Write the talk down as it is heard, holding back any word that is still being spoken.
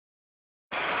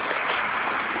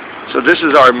So this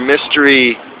is our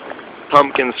mystery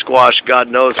pumpkin squash, God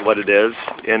knows what it is,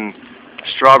 in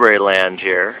strawberry land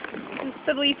here. It's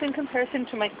the leaf in comparison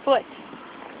to my foot.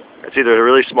 It's either a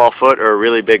really small foot or a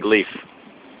really big leaf.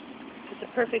 It's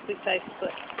a perfectly sized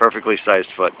foot. Perfectly sized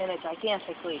foot. And a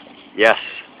gigantic leaf. Yes.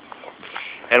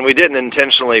 And we didn't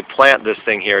intentionally plant this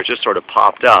thing here, it just sort of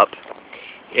popped up.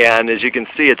 And as you can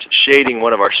see, it's shading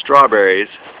one of our strawberries.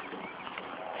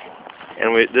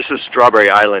 And this is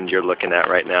Strawberry Island you're looking at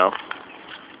right now.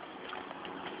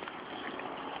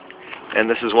 And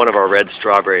this is one of our red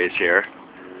strawberries here,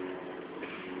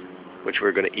 which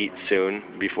we're going to eat soon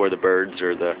before the birds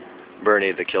or the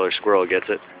Bernie, the killer squirrel, gets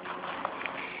it.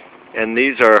 And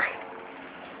these are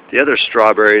the other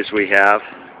strawberries we have.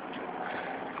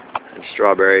 And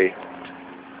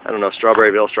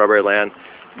Strawberryville, Strawberry Land.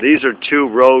 These are 2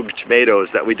 rogue tomatoes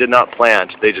that we did not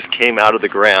plant. They just came out of the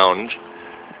ground.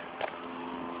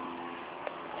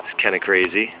 It's kind of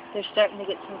crazy. They're starting to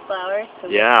get some flowers, so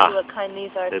we'll yeah. see what kind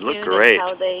these are. They look great. And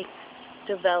how they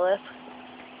develop.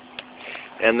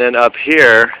 And then up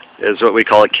here is what we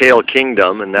call a kale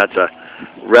kingdom, and that's a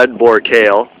red boar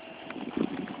kale.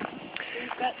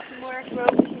 We've got some more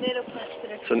rogue tomato plants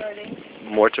that are starting.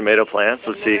 More tomato plants.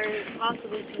 Let's see.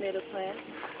 Possibly tomato plants.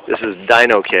 This is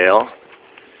dino kale,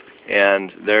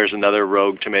 and there's another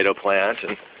rogue tomato plant.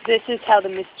 And this is how the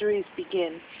mysteries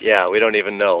begin. Yeah, we don't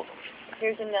even know.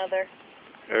 Here's another.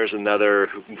 There's another,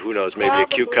 who knows, maybe a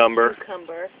cucumber.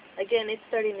 Cucumber. Again, it's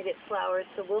starting to get flowers,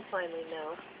 so we'll finally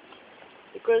know.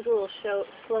 It grows a little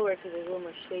slower because there's a little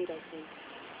more shade, I think.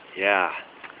 Yeah.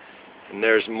 And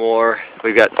there's more.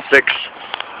 We've got 6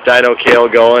 dino kale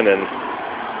going and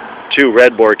 2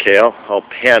 red boar kale. I'll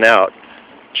pan out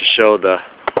to show the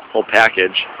whole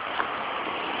package.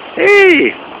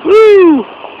 Hey! Woo!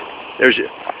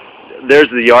 There's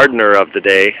the Yardener of the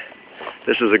day.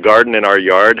 This is a garden in our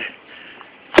yard,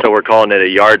 so we're calling it a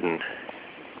Yarden.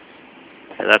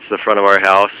 And that's the front of our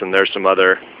house, and there's some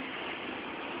other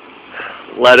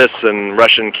lettuce and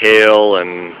Russian kale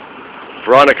and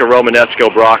Veronica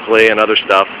Romanesco broccoli and other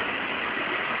stuff.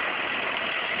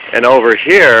 And over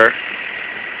here,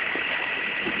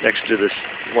 next to this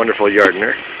wonderful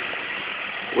Yardener,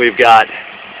 we've got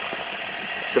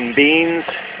some beans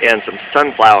and some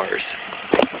sunflowers.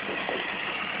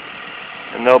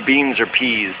 And no beans or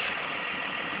peas.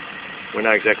 We're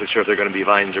not exactly sure if they're going to be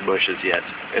vines or bushes yet.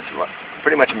 It's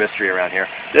pretty much a mystery around here.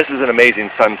 This is an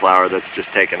amazing sunflower that's just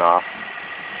taken off.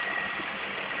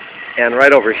 And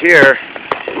right over here,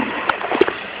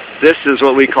 this is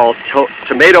what we call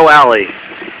Tomato Alley.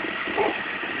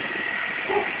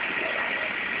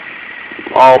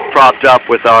 All propped up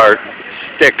with our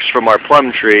sticks from our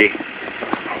plum tree.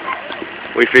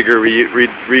 We figure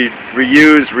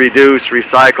reuse, reduce,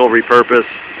 recycle, repurpose.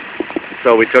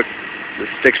 So we took the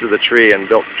sticks of the tree and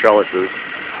built trellises.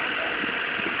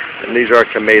 And these are our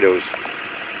tomatoes.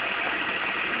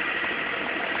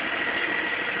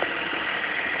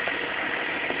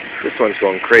 This one's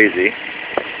going crazy.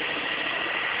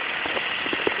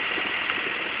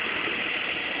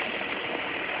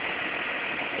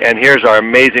 And here's our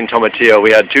amazing tomatillo.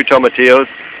 We had 2 tomatillos.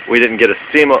 We didn't get a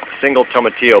single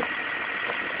tomatillo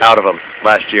out of them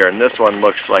last year, and this one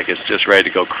looks like it's just ready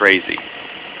to go crazy.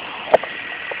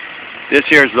 This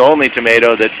here is the only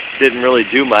tomato that didn't really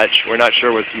do much. We're not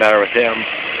sure what's the matter with him.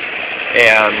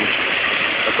 And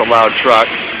that's a loud truck.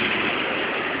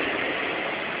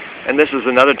 And this is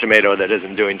another tomato that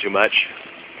isn't doing too much,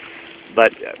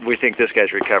 but we think this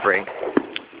guy's recovering.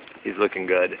 He's looking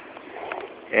good.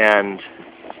 And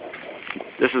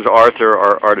this is Arthur,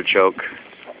 our artichoke.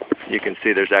 You can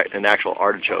see there's an actual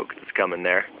artichoke that's coming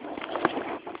there.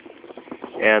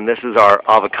 And this is our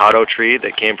avocado tree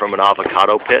that came from an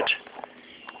avocado pit.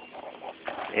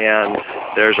 And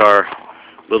there's our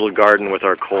little garden with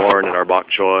our corn and our bok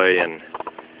choy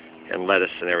and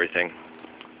lettuce and everything.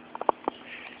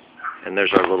 And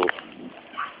there's our little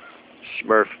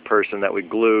Smurf person that we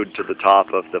glued to the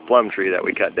top of the plum tree that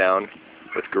we cut down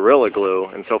with Gorilla Glue.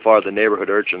 And so far the neighborhood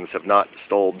urchins have not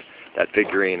stole that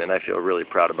figurine, and I feel really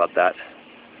proud about that.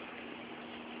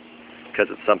 Because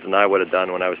it's something I would have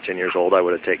done when I was 10 years old. I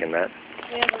would have taken that.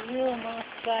 We have a real moth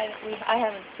guy that I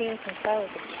haven't seen since I was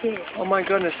a kid. Oh my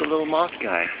goodness, the little moth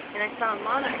guy. And I saw a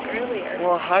monarch earlier.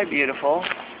 Well, hi, beautiful.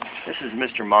 This is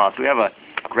Mr. Moth. We have a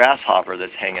grasshopper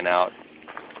that's hanging out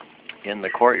in the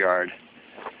courtyard.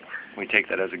 We take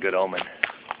that as a good omen.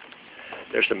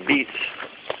 There's some beets.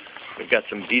 We've got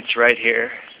some beets right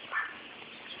here.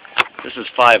 This is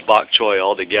 5 bok choy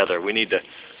altogether. We need to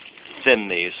thin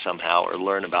these somehow or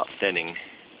learn about thinning.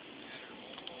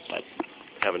 But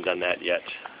haven't done that yet.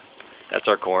 That's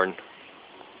our corn.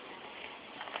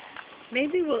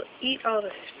 Maybe we'll eat all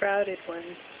the sprouted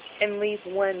ones and leave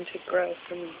one to grow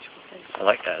from each one. I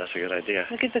like that. That's a good idea.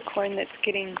 Look at the corn that's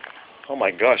getting... Oh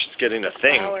my gosh, it's getting a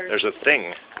thing. flowers. There's a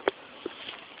thing.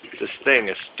 This thing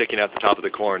is sticking out the top of the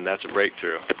corn. That's a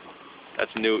breakthrough.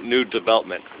 That's new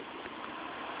development.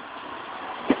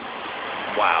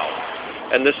 Wow.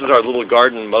 And this is our little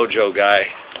garden mojo guy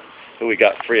who we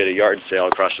got free at a yard sale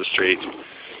across the street.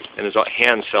 And his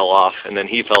hands fell off, and then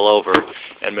he fell over,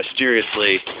 and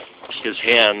mysteriously his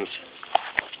hands,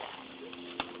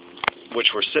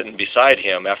 which were sitting beside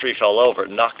him after he fell over,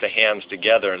 knocked the hands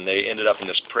together, and they ended up in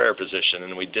this prayer position,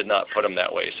 and we did not put them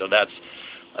that way. So that's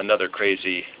another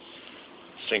crazy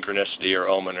synchronicity or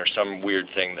omen or some weird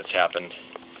thing that's happened.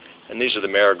 And these are the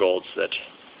marigolds that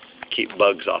keep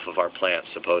bugs off of our plants,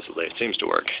 supposedly. It seems to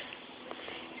work.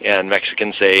 And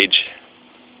Mexican sage.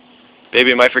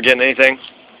 Baby, am I forgetting anything?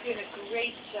 You did a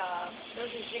great job. Those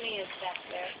are zinnias back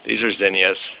there. These are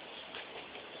zinnias.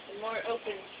 And more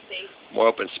open space. More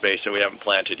open space that we haven't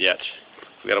planted yet.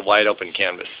 We've got a wide open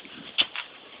canvas.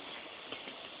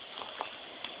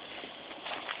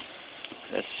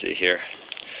 Let's see here.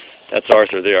 That's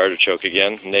Arthur the artichoke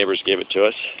again. Neighbors gave it to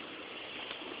us.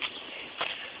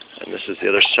 And this is the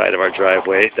other side of our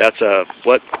driveway. That's a,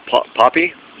 what,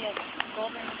 poppy? Yes,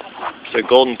 golden poppy. It's a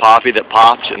golden poppy that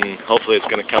popped, and hopefully it's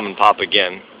going to come and pop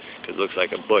again, because it looks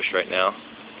like a bush right now.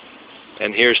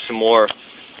 And here's some more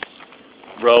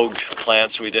rogue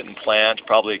plants we didn't plant,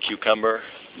 probably a cucumber.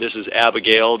 This is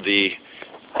Abigail, the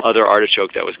other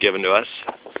artichoke that was given to us.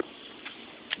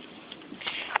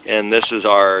 And this is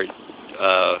our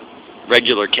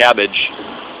regular cabbage,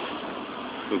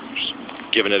 who's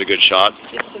given it a good shot.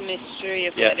 Just a mystery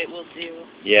of what it will do.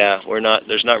 Yeah,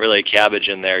 there's not really a cabbage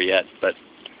in there yet, but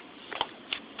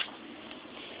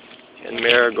and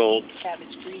marigold.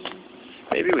 Cabbage green.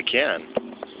 Maybe we can.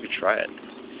 We try it.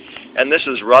 And this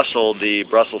is Russell, the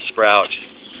Brussels sprout,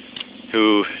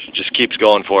 who just keeps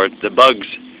going for it. The bugs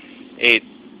ate,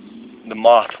 the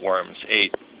moth worms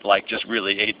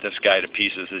really ate this guy to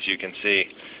pieces, as you can see.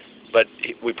 But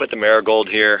we put the marigold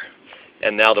here,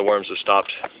 and now the worms have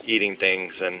stopped eating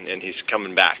things, and he's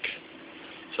coming back.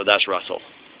 So that's Russell.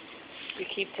 We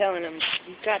keep telling him,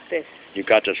 "You got this." You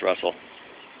got this, Russell.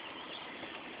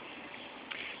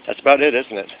 That's about it,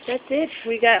 isn't it? That's it.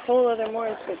 We got whole other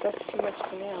more, but that's too much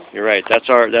for now. You're right. That's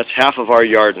half of our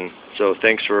Yarden. So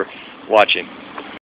thanks for watching.